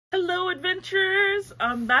Hello adventurers,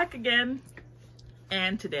 I'm back again,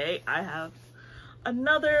 and today I have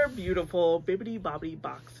another beautiful Bibbidi Bobbidi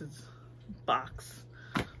box.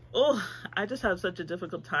 Oh, I just have such a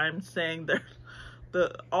difficult time saying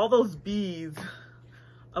all those B's,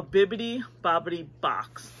 a Bibbidi Bobbidi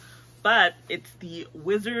box, but it's the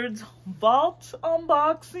Wizards Vault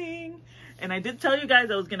unboxing. And I did tell you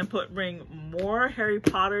guys I was gonna bring more Harry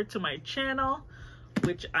Potter to my channel,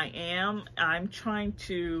 which I am.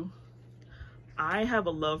 I have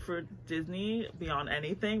a love for Disney beyond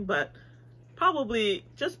anything, but probably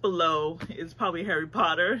just below is probably Harry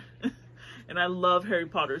Potter. And I love Harry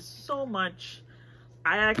Potter so much.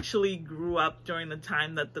 I actually grew up during the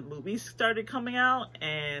time that the movies started coming out,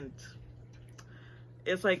 and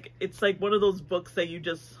it's like one of those books that you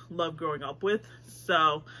just love growing up with.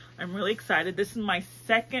 So I'm really excited. This is my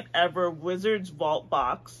second ever Wizards Vault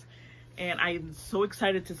box, and I'm so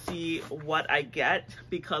excited to see what I get,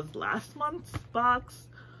 because last month's box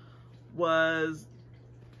was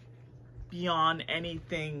beyond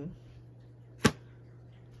anything.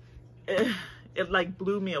 It like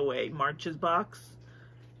blew me away. March's box,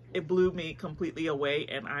 it blew me completely away,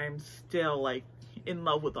 and I'm still like in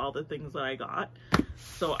love with all the things that I got.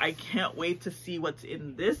 So I can't wait to see what's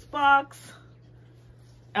in this box.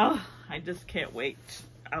 Oh, I just can't wait.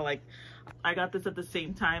 I got this at the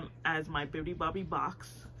same time as my Bibbidi Bobbidi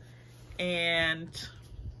box, and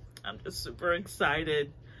I'm just super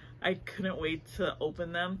excited. I couldn't wait to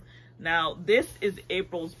open them. Now, this is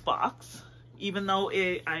April's box, even though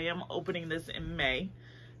I am opening this in May,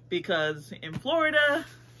 because in Florida,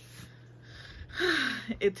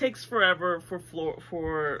 it takes forever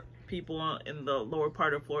for people in the lower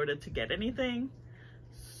part of Florida to get anything.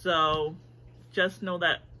 So just know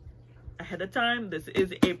that ahead of time. This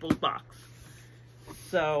is April's box.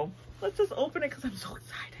 So let's just open it because I'm so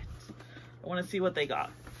excited. I want to see what they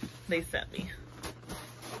sent me.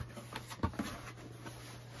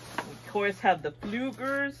 Of course, have the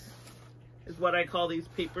Flugers, is what I call these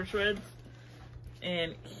paper shreds.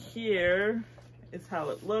 And here is how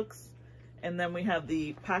it looks. And then we have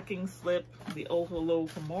the packing slip, the Oh Hello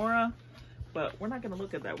Kimora. But we're not going to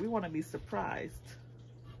look at that. We want to be surprised.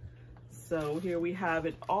 So here we have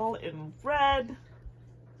it all in red.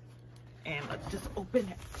 And let's just open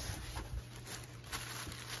it.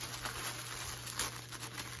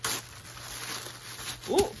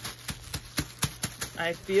 Ooh.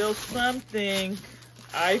 I feel something.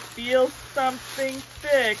 I feel something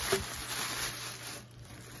thick.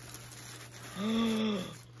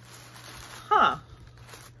 Huh.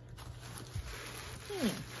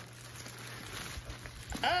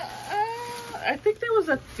 I think there was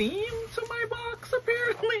a theme to my box,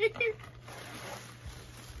 apparently.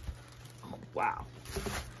 Oh, wow.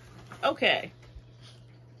 Okay.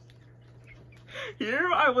 Here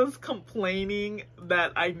I was complaining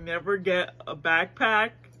that I never get a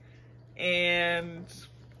backpack, and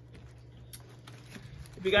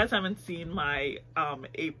if you guys haven't seen my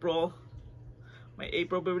April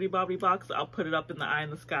Bibbidi Bobbidi box, I'll put it up in the eye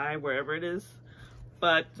in the sky, wherever it is.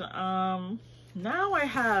 But now I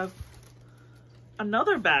have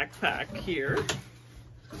another backpack here,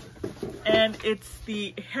 and it's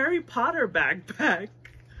the Harry Potter backpack.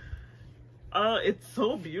 It's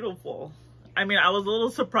so beautiful. I mean, I was a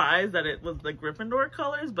little surprised that it was the Gryffindor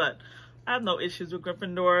colors, but I have no issues with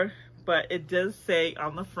Gryffindor. But it does say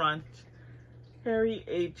on the front, Harry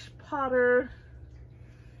H. Potter,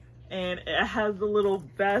 and it has the little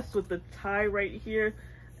vest with the tie right here.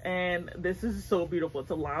 And this is so beautiful.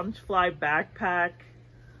 It's a Loungefly backpack,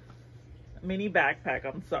 mini backpack,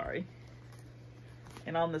 I'm sorry.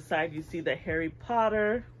 And on the side you see the Harry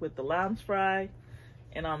Potter with the Loungefly,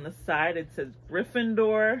 and on the side it says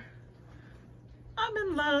Gryffindor. I'm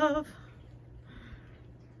in love.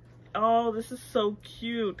 Oh, this is so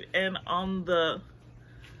cute. And on the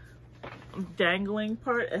dangling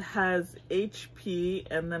part it has HP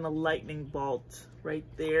and then a lightning bolt right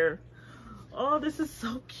there. Oh, this is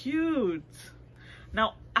so cute.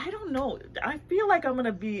 Now, I don't know. I feel like I'm going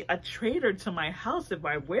to be a traitor to my house if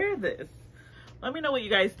I wear this. Let me know what you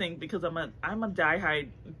guys think, because I'm a diehard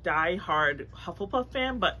Hufflepuff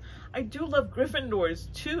fan, but I do love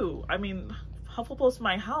Gryffindors too. I mean, Hufflepuff's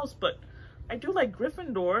my house, but I do like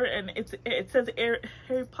Gryffindor, and it says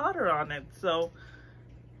Harry Potter on it. So,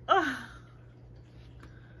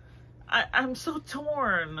 I'm so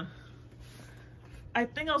torn. I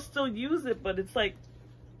think I'll still use it, but it's like,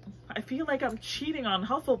 I feel like I'm cheating on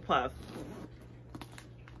Hufflepuff.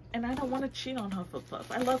 And I don't want to cheat on Hufflepuff.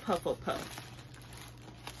 I love Hufflepuff.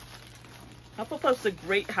 Hufflepuff's a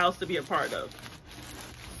great house to be a part of.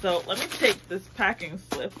 So let me take this packing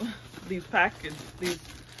slip, these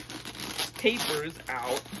papers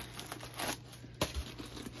out.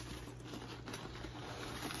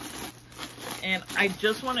 And I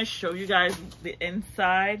just want to show you guys the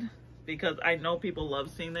inside because I know people love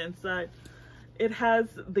seeing the inside. It has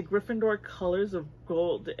the Gryffindor colors of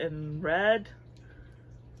gold and red.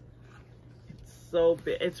 It's so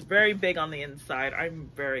big. It's very big on the inside. I'm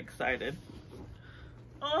very excited.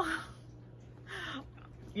 Oh,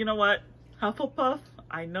 you know what? Hufflepuff,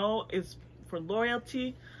 I know is for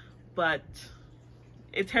loyalty, but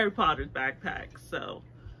it's Harry Potter's backpack, so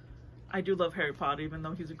I do love Harry Potter even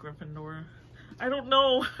though he's a Gryffindor. I don't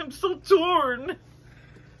know, I'm so torn,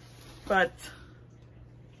 but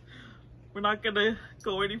we're not gonna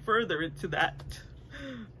go any further into that.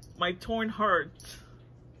 My torn heart.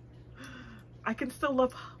 I can still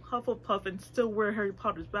love Hufflepuff and still wear Harry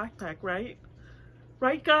Potter's backpack, right?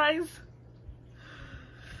 Right, guys?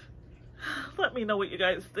 Let me know what you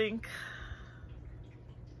guys think,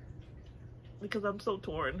 because I'm so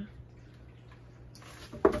torn.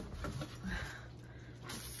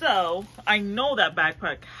 So I know that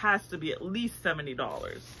backpack has to be at least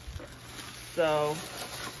 $70. So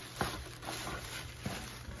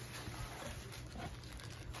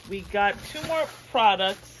we got 2 more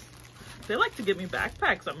products. They like to give me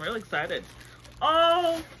backpacks. I'm really excited.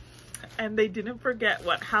 Oh, and they didn't forget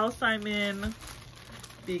what house I'm in,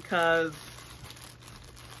 because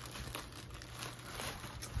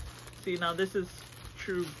see, now this is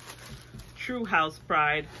true house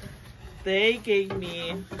pride. They gave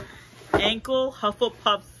me ankle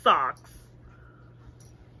Hufflepuff socks.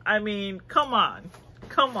 I mean, come on.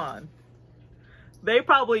 They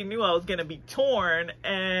probably knew I was gonna be torn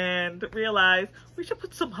and realized we should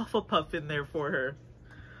put some Hufflepuff in there for her.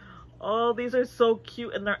 Oh, these are so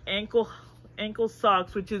cute, and they're ankle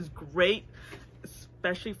socks, which is great,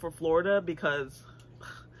 especially for Florida, because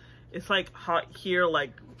it's like hot here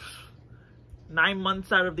like 9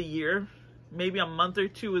 months out of the year. Maybe a month or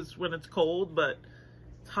 2 is when it's cold, but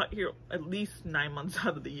it's hot here at least 9 months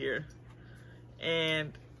out of the year.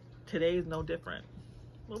 And today is no different.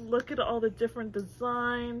 Well, look at all the different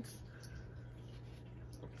designs.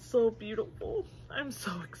 It's so beautiful. I'm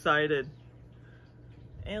so excited.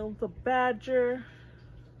 And the badger.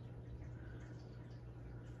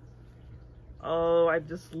 Oh, I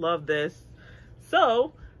just love this.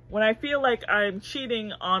 So when I feel like I'm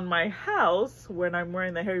cheating on my house, when I'm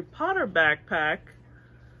wearing the Harry Potter backpack,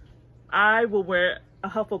 I will wear a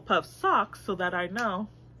Hufflepuff sock so that I know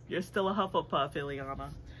you're still a Hufflepuff,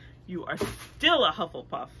 Ileana. You are still a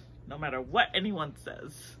Hufflepuff, no matter what anyone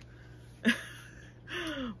says.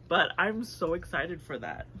 But I'm so excited for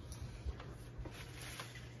that.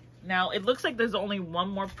 Now, it looks like there's only 1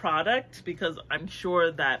 more product, because I'm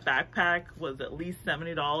sure that backpack was at least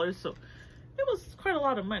 $70, so it was quite a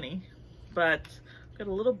lot of money. But got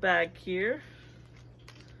a little bag here,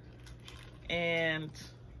 and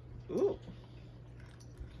ooh,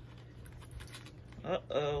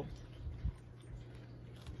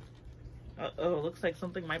 looks like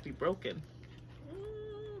something might be broken.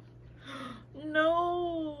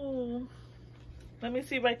 No, let me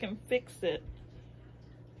see if I can fix it.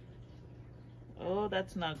 Oh,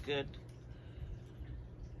 that's not good.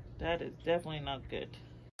 That is definitely not good.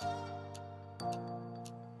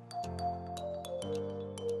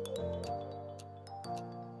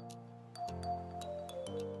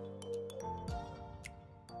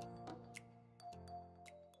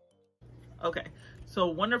 Okay, so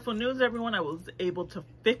wonderful news, everyone. I was able to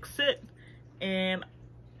fix it, and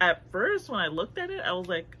at first when I looked at it, I was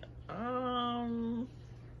like,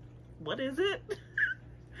 what is it?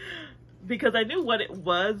 Because I knew what it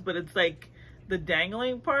was, but it's like the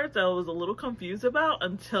dangling parts I was a little confused about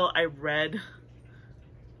until I read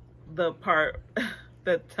the part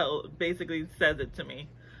that basically says it to me.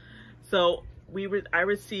 So I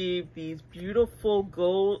received these beautiful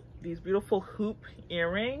hoop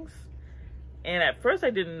earrings, and at first I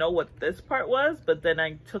didn't know what this part was, but then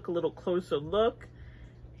I took a little closer look,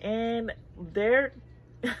 and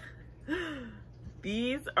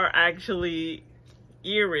these are actually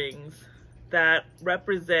earrings that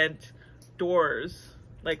represent doors.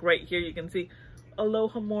 Like right here you can see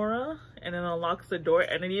Alohomora, and it unlocks the door,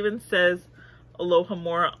 and it even says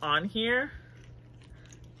Alohomora on here.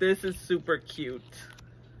 This is super cute.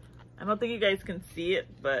 I don't think you guys can see it,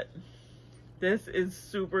 but this is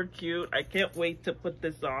super cute. I can't wait to put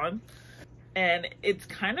this on. And it's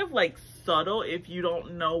kind of like subtle if you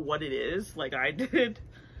don't know what it is, like I did.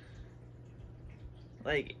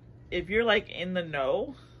 Like if you're like in the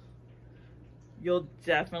know, you'll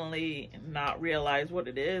definitely not realize what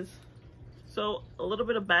it is. So a little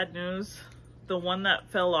bit of bad news. The one that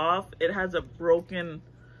fell off, it has a broken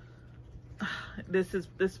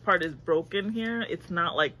this part is broken here. It's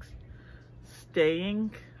not like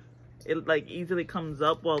staying. It like easily comes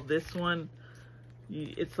up, while this one,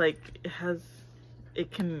 it's like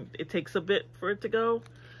it takes a bit for it to go.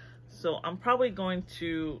 So I'm probably going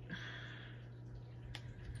to,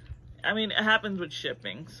 I mean, it happens with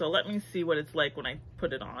shipping. So let me see what it's like when I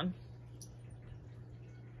put it on.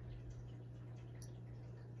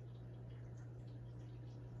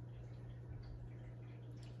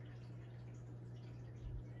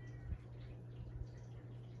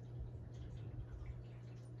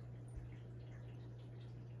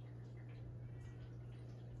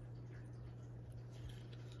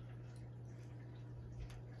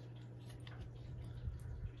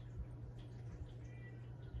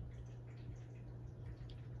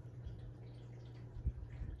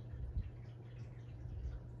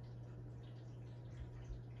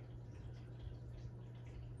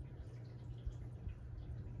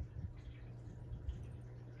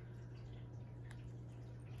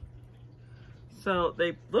 So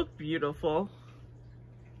they look beautiful.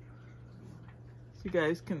 So you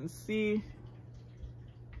guys can see.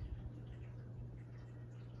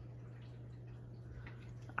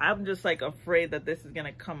 I'm just like afraid that this is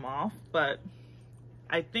gonna come off, but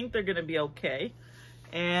I think they're gonna be okay.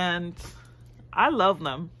 And I love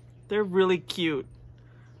them. They're really cute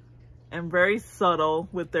and very subtle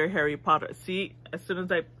with their Harry Potter. See, as soon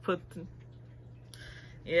as I put,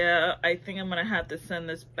 yeah, I think I'm gonna have to send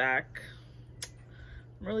this back.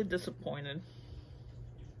 I'm really disappointed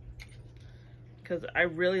because I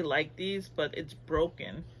really like these, but it's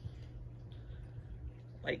broken.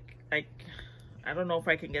 Like, I don't know if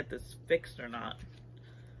I can get this fixed or not.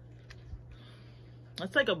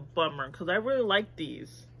 That's like a bummer because I really like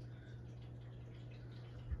these.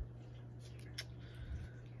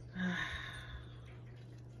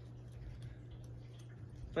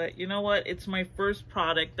 But you know what? It's my first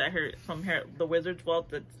product that from the Wizard's Vault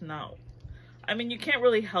that's not, I mean, you can't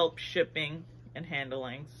really help shipping and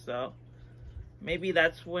handling, so maybe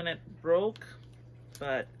that's when it broke,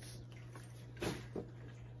 but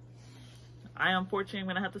I unfortunately am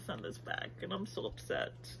gonna have to send this back, and I'm so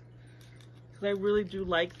upset because I really do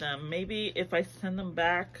like them. Maybe if I send them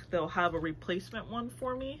back, they'll have a replacement one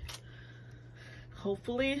for me,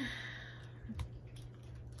 hopefully,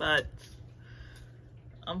 but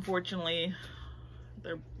unfortunately,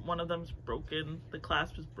 one of them's broken. The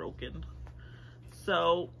clasp is broken.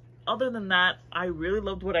 So other than that, I really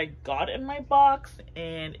loved what I got in my box,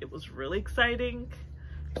 and it was really exciting.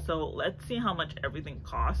 So let's see how much everything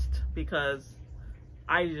cost, because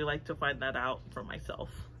I usually like to find that out for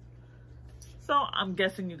myself. So I'm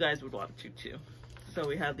guessing you guys would want to too. So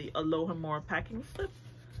we have the Alohomora packing slip.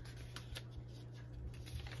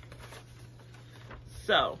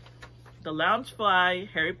 So the Loungefly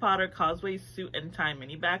Harry Potter Cosplay Suit and Tie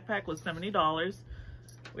Mini Backpack was $70,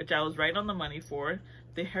 which I was right on the money for.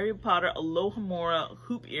 The Harry Potter Alohomora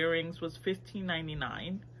Hoop Earrings was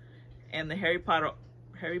 $15.99. And the Harry Potter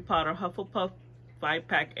Hufflepuff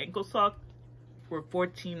 5-pack ankle sock were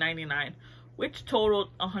 $14.99, which totaled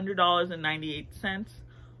 $100.98,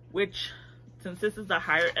 which, since this is the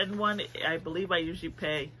higher end one, I believe I usually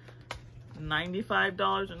pay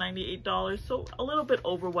 $95 or $98, so a little bit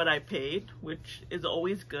over what I paid, which is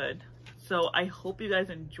always good. So I hope you guys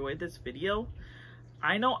enjoyed this video.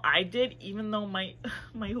 I know I did, even though my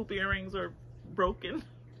hoop earrings are broken.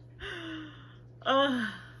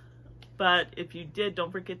 But if you did,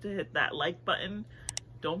 don't forget to hit that like button.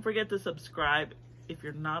 Don't forget to subscribe if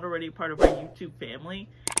you're not already part of our YouTube family.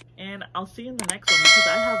 And I'll see you in the next one, because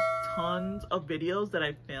I have tons of videos that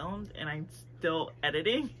I filmed and I'm still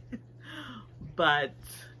editing. But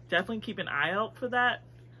definitely keep an eye out for that.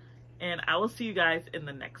 And I will see you guys in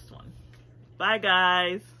the next one. Bye,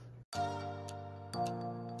 guys.